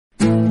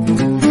Hello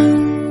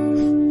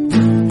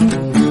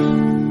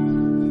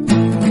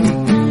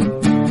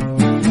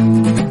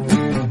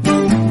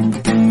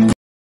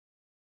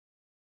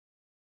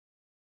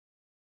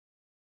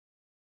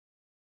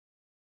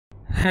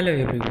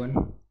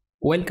everyone,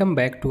 welcome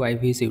back to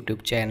Ivy's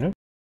YouTube channel.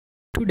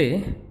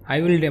 Today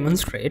I will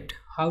demonstrate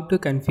how to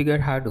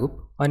configure Hadoop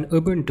on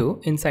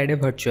Ubuntu inside a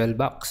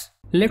Virtualbox.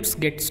 Let's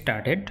get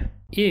started.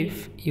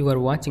 If you are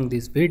watching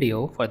this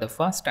video for the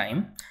first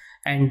time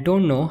and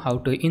don't know how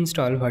to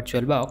install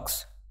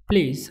Virtualbox,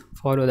 please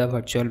follow the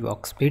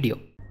Virtualbox video.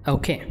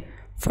 Okay,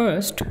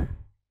 first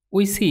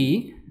we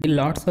see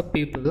lots of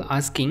people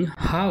asking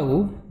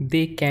how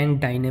they can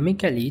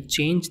dynamically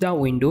change the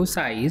window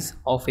size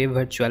of a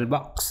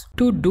Virtualbox.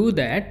 To do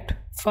that,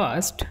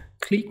 first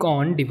click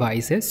on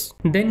Devices,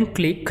 then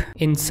click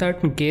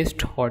Insert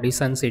Guest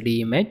Audition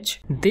CD image.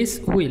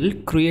 This will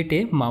create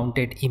a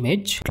mounted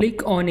image.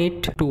 Click on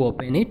it to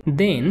open it.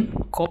 Then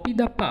copy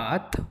the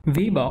path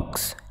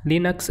vbox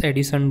linux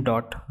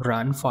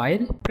edition.run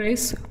file.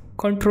 Press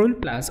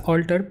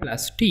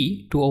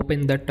Ctrl+Alt+T to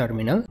open the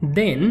terminal.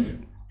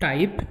 Then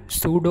type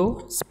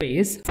sudo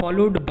space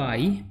followed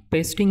by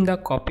pasting the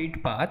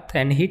copied path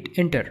and hit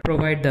enter.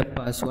 Provide the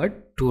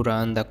password to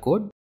run the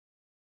code.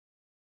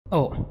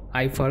 Oh,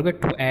 I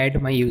forgot to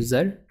add my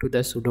user to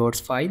the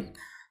sudoers file,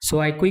 so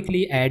I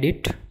quickly add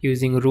it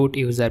using root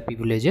user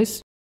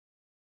privileges.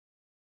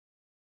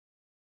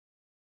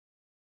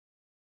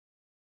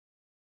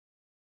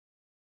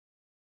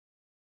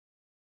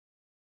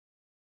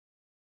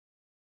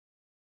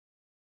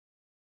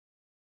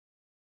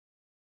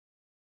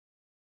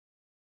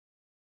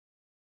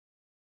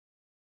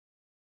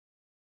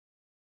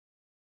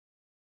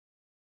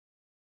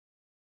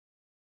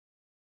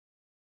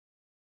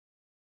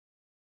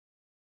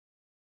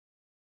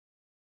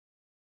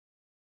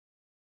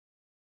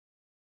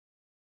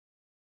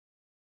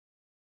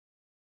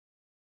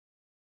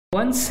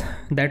 Once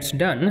that's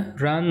done,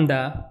 run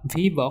the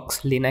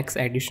vbox linux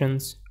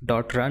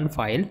editions.run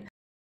file.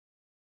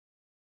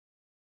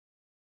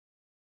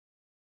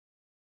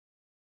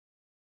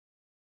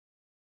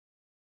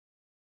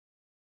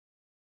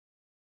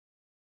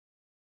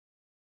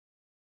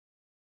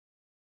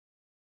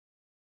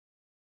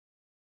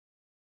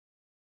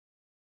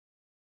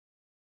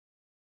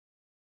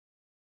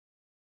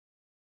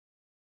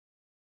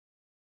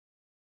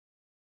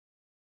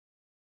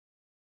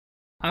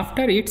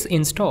 After it's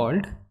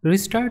installed,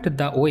 restart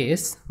the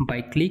OS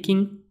by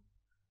clicking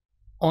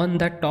on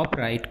the top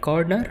right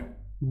corner,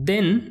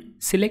 then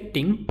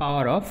selecting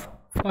power off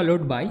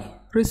followed by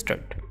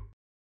restart.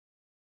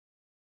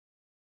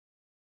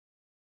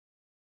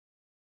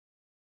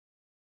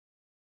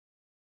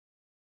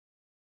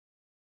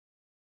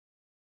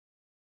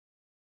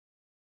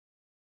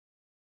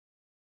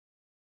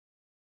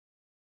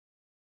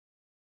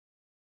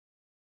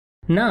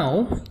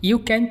 Now you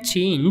can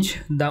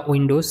change the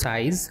window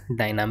size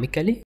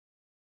dynamically.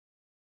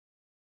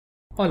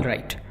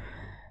 Alright,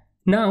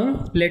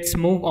 now let's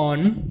move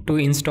on to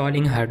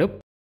installing Hadoop.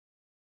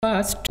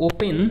 First,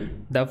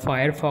 open the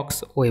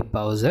Firefox web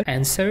browser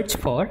and search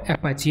for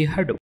Apache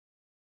Hadoop.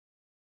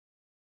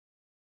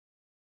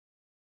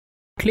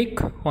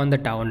 Click on the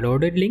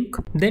downloaded link,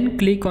 then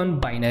click on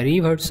binary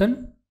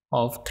version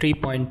of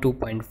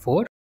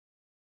 3.2.4.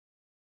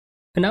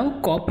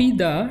 Now copy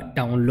the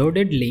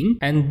downloaded link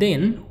and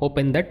then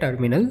open the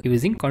terminal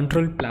using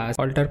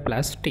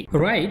Ctrl+Alt+T.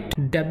 Write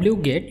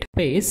wget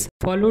space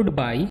followed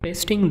by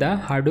pasting the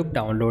Hadoop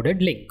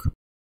downloaded link.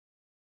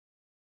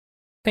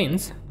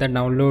 Since the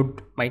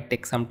download might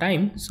take some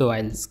time, so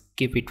I'll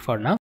skip it for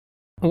now.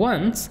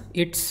 Once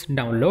it's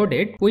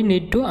downloaded, we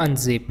need to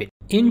unzip it.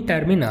 In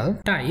terminal,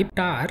 type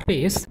tar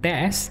space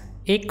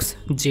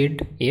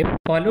 -xzf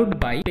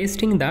followed by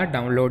pasting the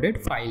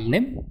downloaded file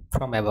name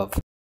from above.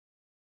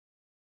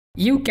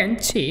 You can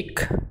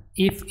check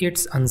if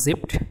it's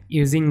unzipped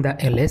using the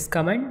ls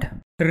command.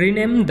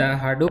 Rename the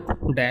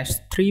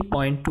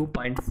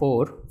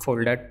Hadoop-3.2.4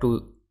 folder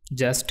to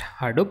just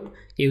Hadoop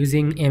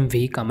using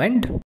mv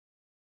command.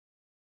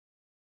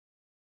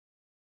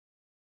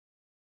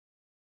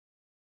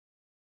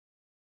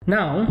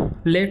 Now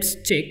let's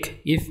check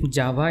if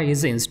Java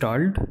is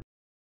installed.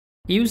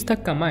 Use the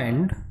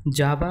command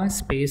java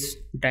space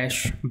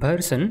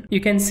 -version.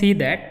 You can see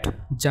that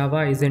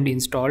Java isn't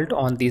installed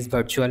on this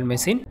virtual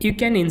machine. You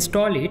can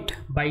install it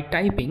by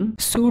typing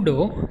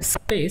sudo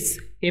space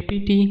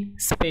apt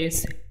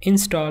space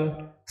install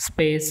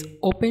space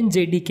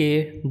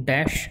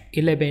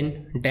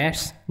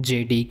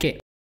openjdk-11-jdk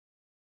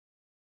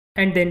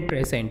and then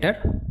press enter.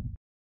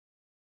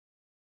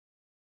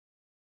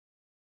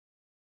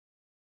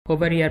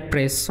 Over here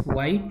press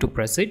Y to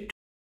proceed.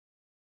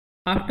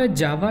 After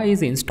Java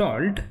is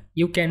installed,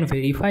 you can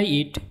verify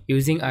it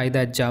using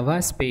either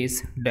java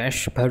space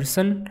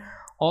 -version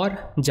or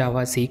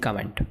javac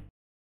command.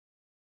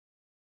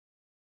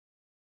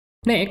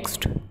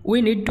 Next,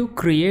 we need to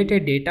create a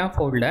data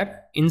folder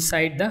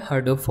inside the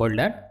Hadoop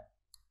folder.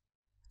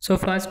 So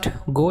first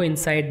go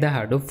inside the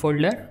Hadoop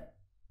folder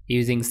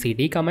using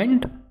cd command,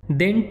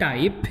 then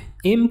type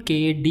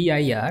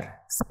mkdir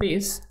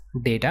space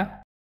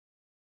data.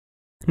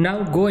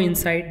 Now go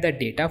inside the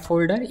data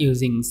folder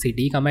using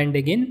cd command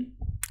again.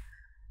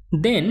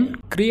 Then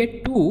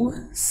create two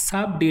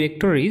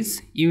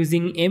subdirectories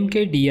using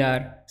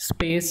mkdir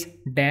space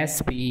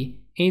 -p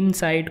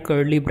inside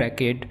curly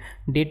bracket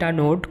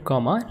datanode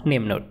comma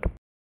namenode.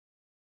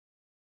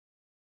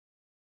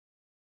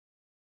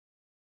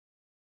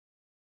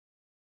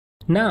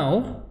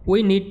 Now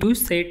we need to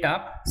set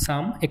up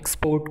some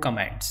export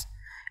commands,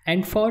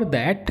 and for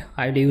that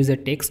I'll use a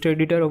text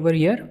editor over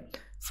here.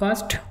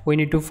 First we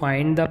need to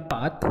find the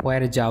path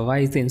where Java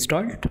is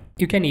installed.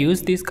 You can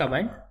use this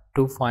command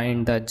to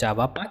find the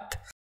Java path.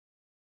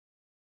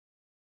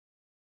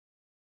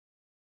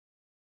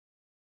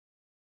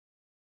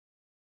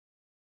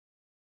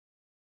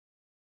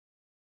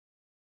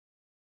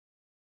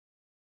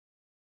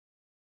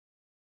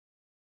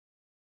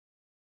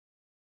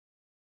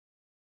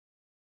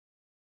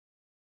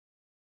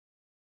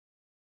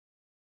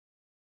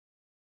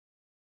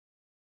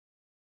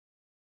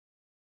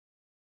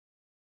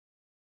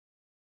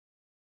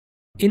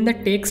 In the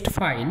text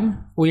file,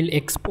 we'll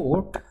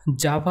export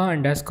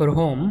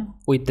java_home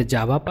with the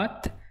Java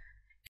path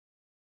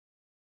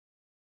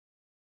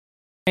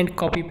and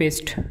copy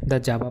paste the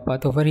Java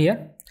path over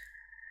here,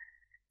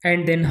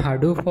 and then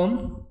Hadoop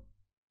home,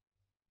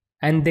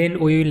 and then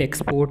we will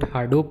export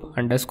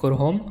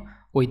Hadoop_home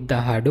with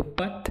the Hadoop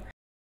path.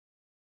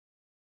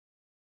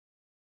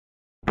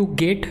 To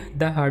get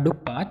the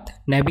Hadoop path,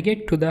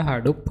 navigate to the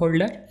Hadoop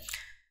folder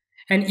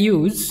and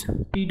use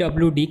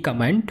pwd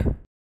command.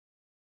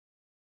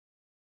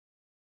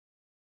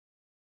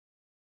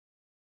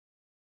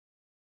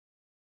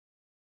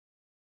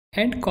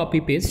 And copy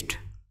paste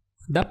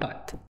the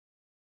path.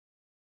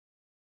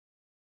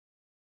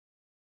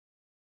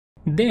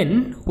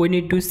 Then we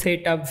need to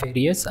set up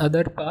various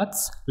other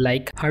paths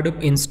like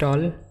Hadoop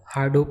install,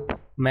 Hadoop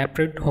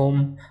maproot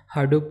home,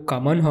 Hadoop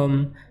common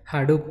home,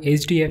 Hadoop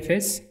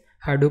HDFS,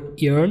 Hadoop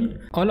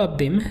yarn. All of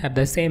them have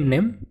the same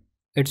name.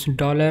 It's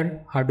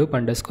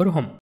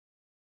 $Hadoop_home.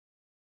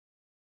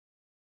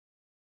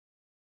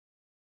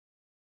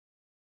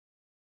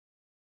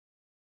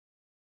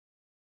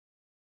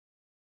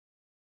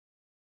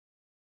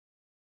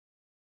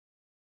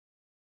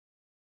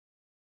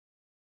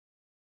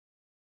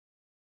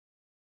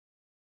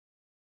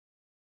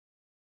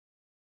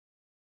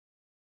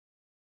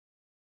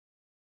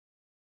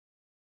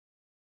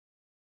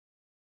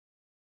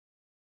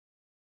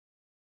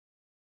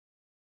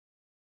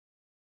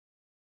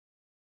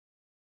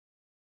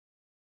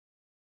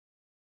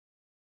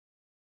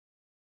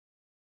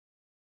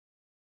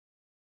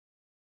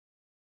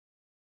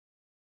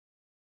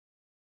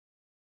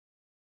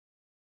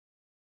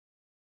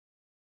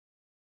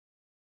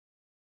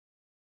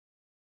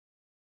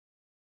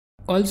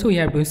 Also, we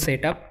have to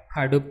set up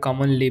Hadoop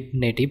common lib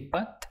native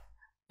path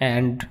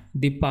and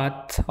the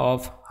path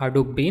of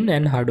Hadoop bin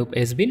and Hadoop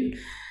sbin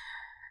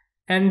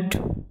and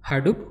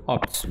Hadoop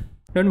ops.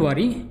 Don't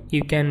worry,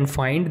 you can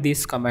find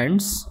these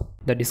commands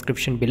in the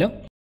description below.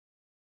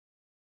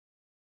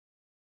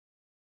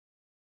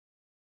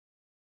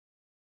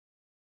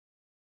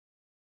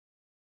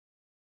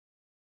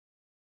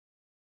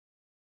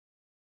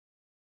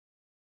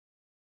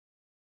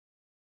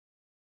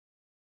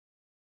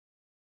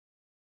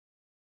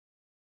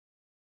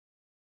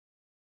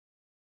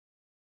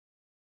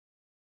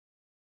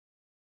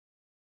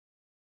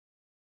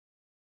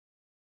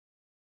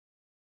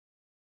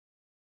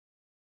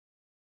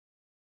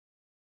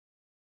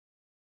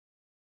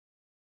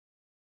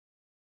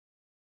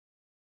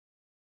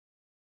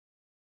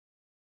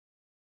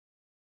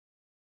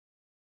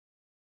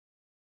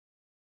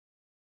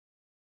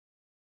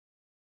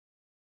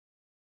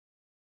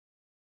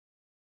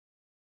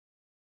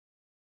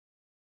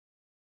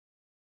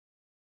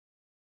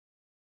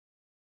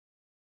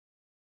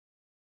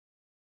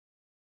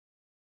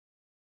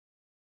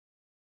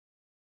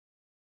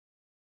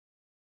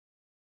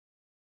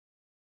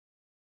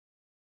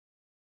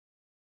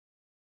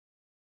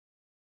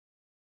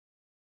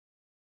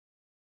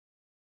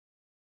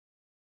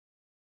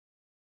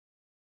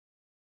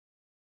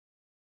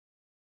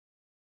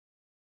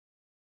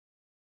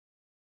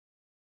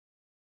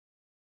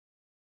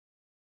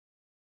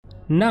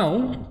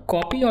 Now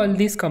copy all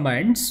these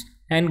commands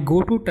and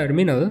go to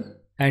terminal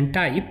and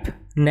type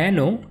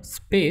nano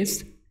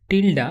space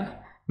tilde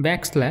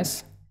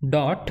 \bash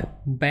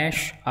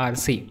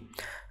rc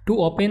to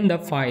open the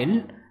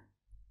file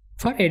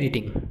for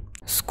editing.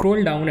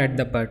 Scroll down at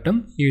the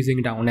bottom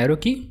using down arrow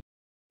key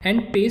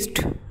and paste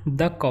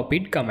the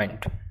copied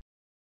command.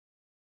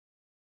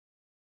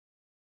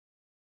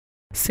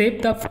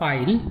 Save the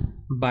file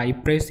by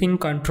pressing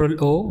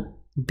Ctrl O,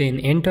 then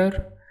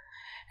enter,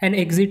 and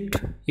exit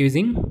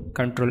using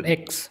Ctrl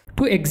X.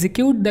 To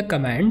execute the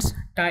commands,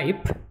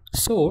 type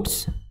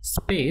source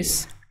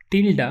space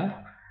tilde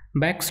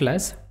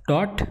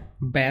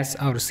 \bash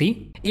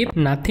rc. If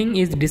nothing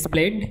is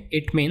displayed,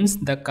 it means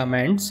the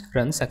commands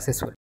run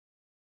successfully.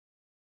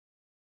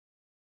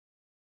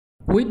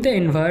 With the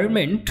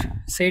environment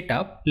set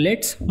up,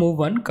 let's move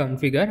on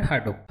configure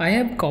Hadoop. I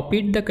have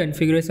copied the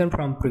configuration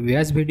from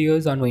previous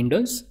videos on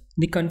Windows.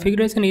 The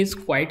configuration is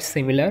quite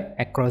similar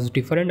across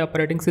different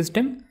operating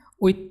systems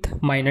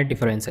with minor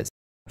differences.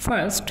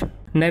 First,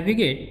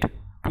 navigate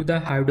to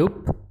the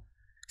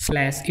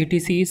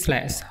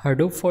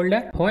Hadoop/etc/Hadoop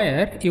folder,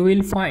 where you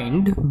will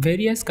find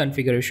various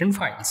configuration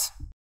files.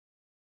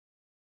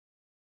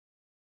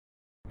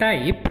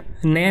 Type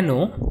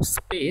nano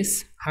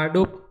space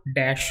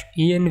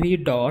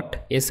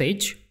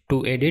hadoop-env.sh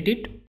to edit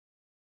it.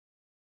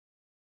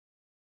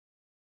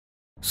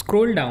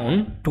 Scroll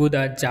down to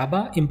the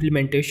Java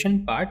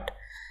implementation part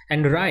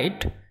and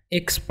write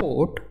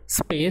export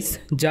space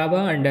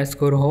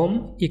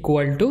java_home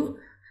equal to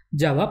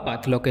Java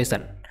path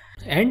location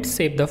and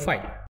save the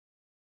file.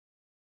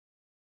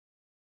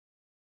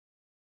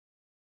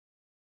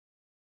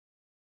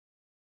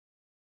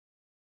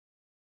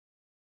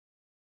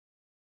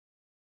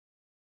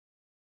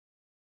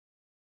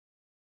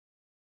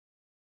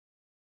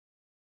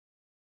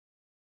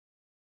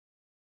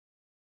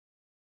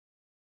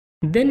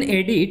 Then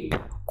edit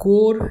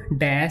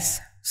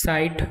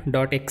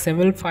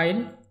core-site.xml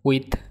file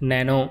with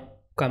nano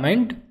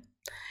command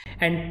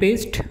and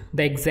paste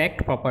the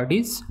exact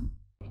properties.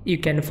 You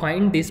can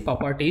find these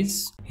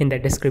properties in the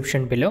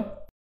description below.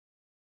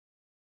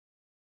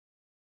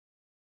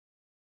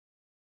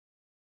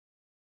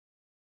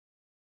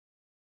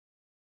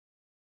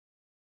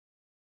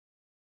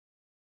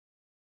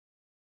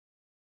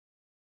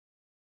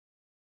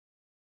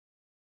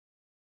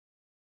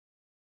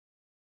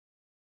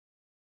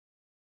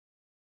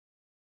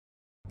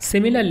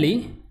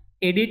 Similarly,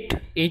 edit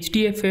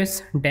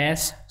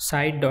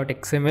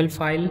hdfs-site.xml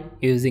file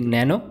using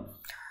nano.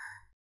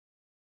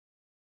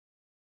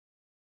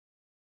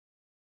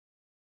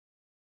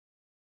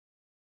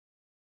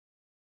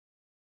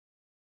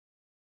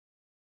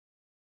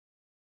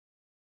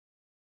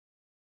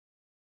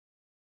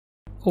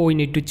 We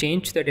need to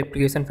change the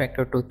deprecation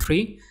factor to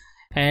 3,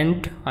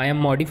 and I am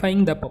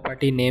modifying the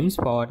property names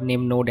for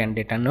namenode and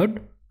datanode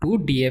to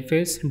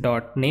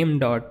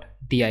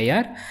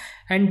dfs.name.dir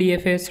and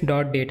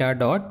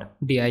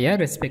dfs.data.dir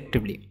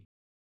respectively.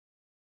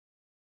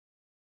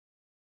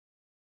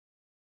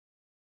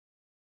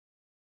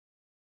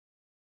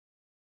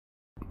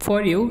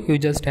 For you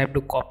just have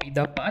to copy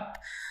the path.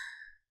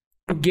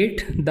 To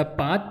get the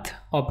path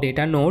of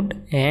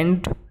datanode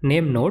and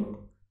namenode,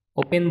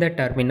 open the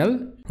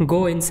terminal,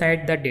 go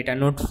inside the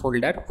datanode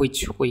folder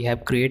which we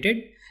have created,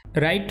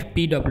 write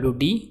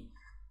pwd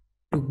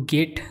to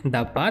get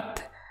the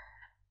path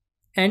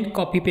and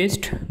copy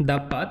paste the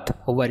path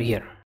over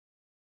here.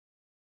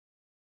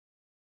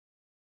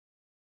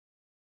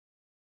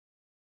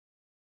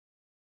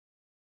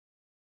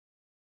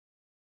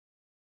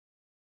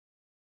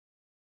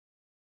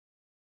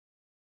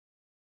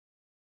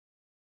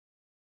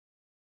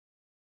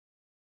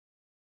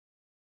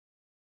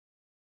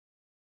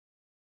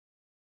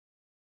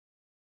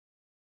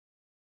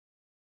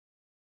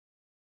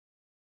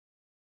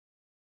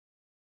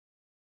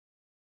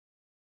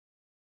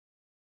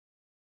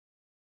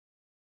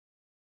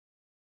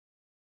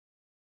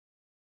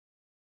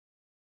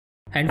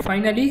 And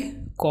finally,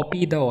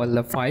 copy all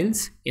the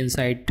files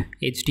inside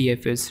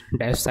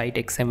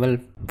hdfs-site.xml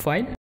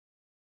file.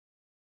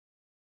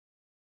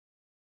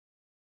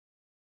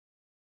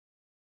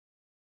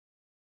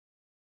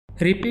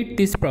 Repeat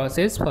this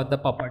process for the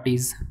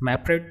properties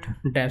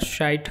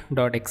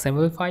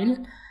mapred-site.xml file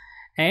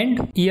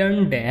and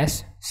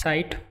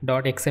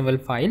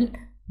yarn-site.xml file,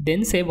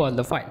 then save all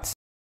the files.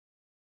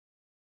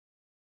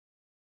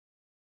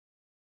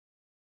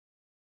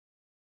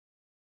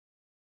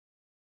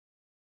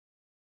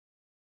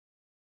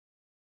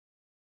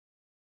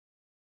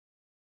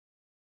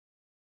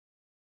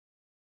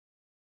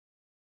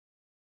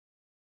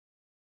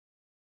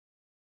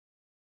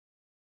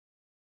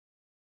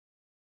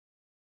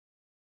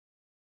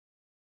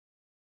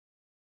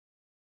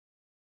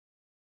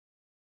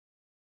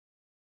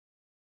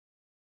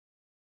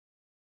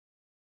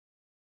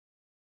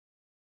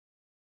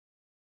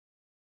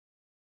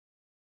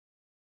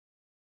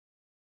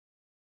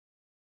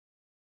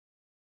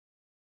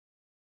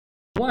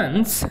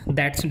 Once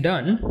that's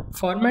done,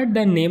 format the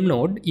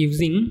namenode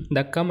using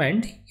the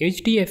command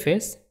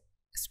hdfs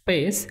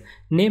space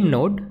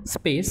namenode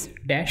space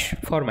dash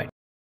format.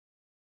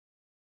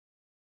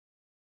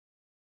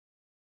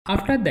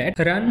 After that,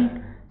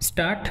 run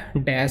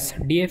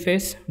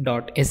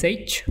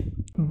start-dfs.sh,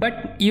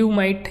 but you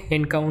might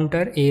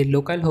encounter a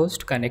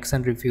localhost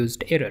connection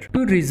refused error.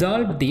 To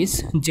resolve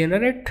this,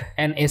 generate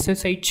an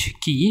SSH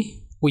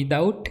key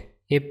without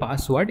a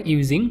password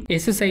using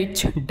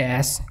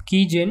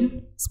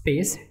ssh-keygen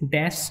space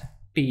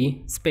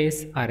 -t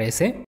space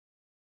RSA.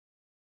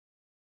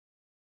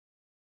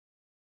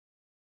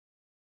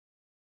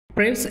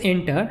 Press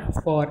enter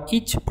for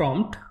each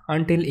prompt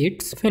until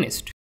it's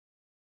finished.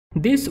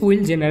 This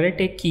will generate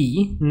a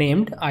key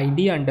named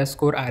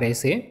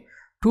id_RSA.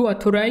 To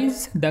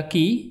authorize the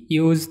key,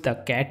 use the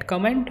cat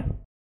command.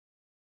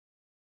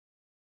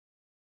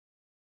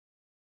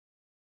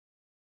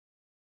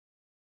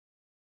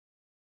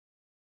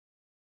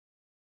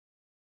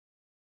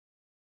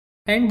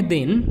 and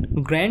then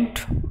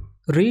grant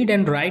read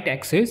and write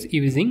access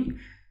using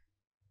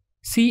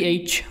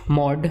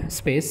chmod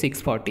space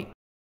 640.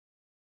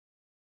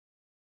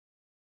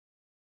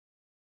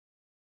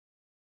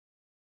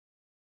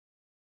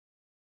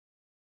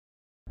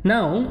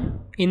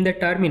 Now in the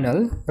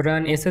terminal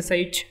run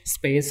ssh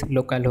space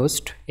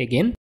localhost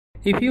again.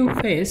 If you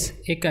face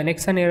a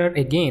connection error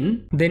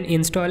again, then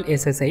install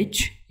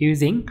ssh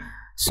using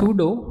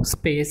sudo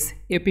space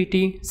apt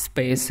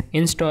space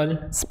install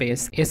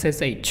space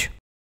ssh.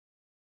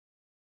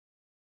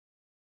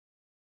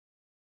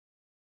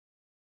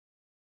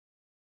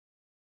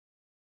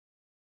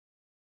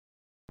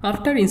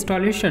 After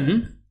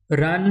installation,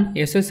 run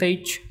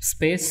ssh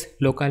space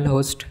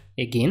localhost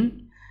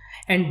again,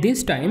 and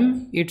this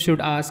time it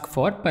should ask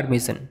for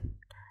permission.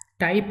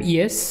 Type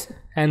yes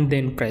and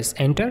then press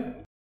enter.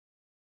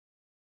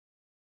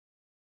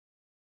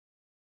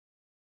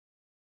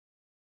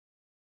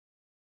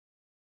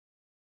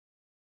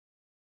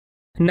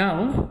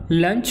 Now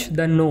launch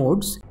the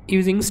nodes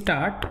using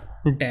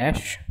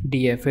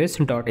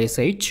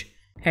start-dfs.sh,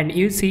 and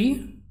you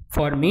see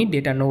for me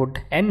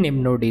Datanode and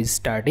namenode is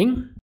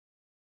starting.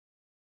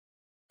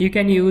 You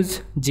can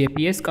use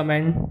jps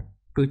command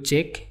to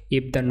check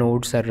if the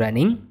nodes are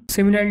running.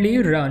 Similarly,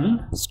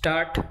 run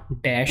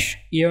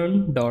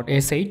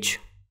start-earn.sh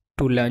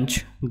to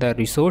launch the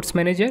resource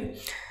manager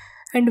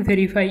and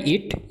verify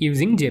it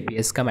using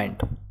jps command.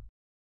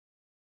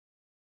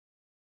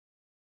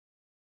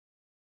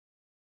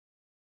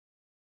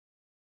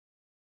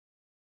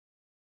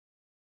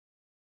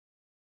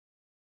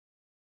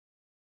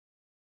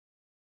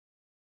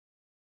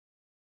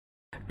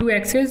 To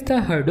access the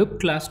Hadoop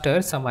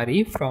cluster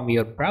summary from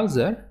your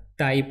browser,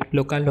 type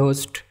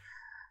localhost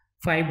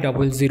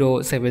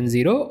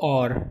 50070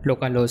 or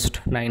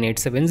localhost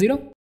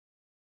 9870.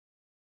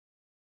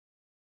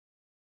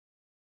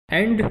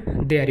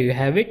 And there you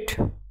have it.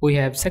 We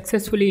have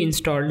successfully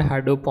installed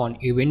Hadoop on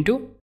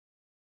Ubuntu.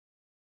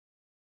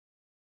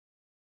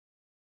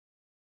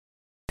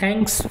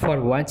 Thanks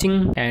for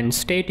watching and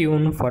stay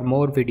tuned for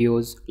more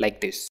videos like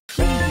this.